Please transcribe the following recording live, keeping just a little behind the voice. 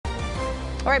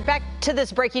All right, back to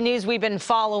this breaking news we've been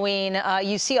following.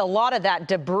 You see a lot of that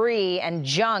debris and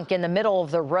junk in the middle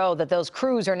of the road that those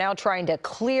crews are now trying to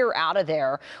clear out of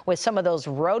there with some of those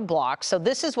roadblocks. So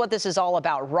this is what this is all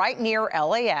about, right near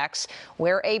LAX,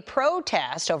 where a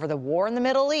protest over the war in the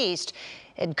Middle East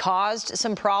had caused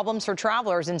some problems for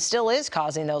travelers and still is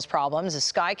causing those problems. The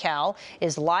KCAL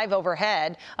is live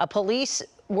overhead. Police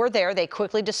were there. They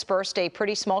quickly dispersed a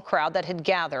pretty small crowd that had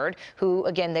gathered, who,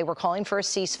 again, they were calling for a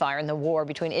ceasefire in the war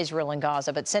between Israel and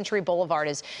Gaza. But Century Boulevard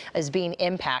is being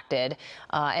impacted,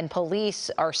 and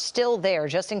police are still there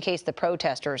just in case the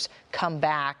protesters come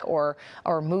back or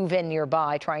move in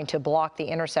nearby, trying to block the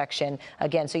intersection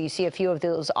again. So you see a few of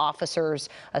those officers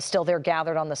still there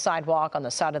gathered on the sidewalk, on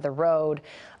the side of the road,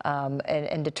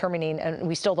 and determining, and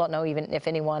we still don't know even if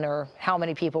anyone or how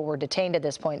many people were detained at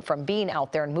this point from being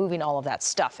out there and moving all of that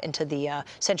stuff into the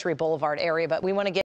Century Boulevard area. But we want to get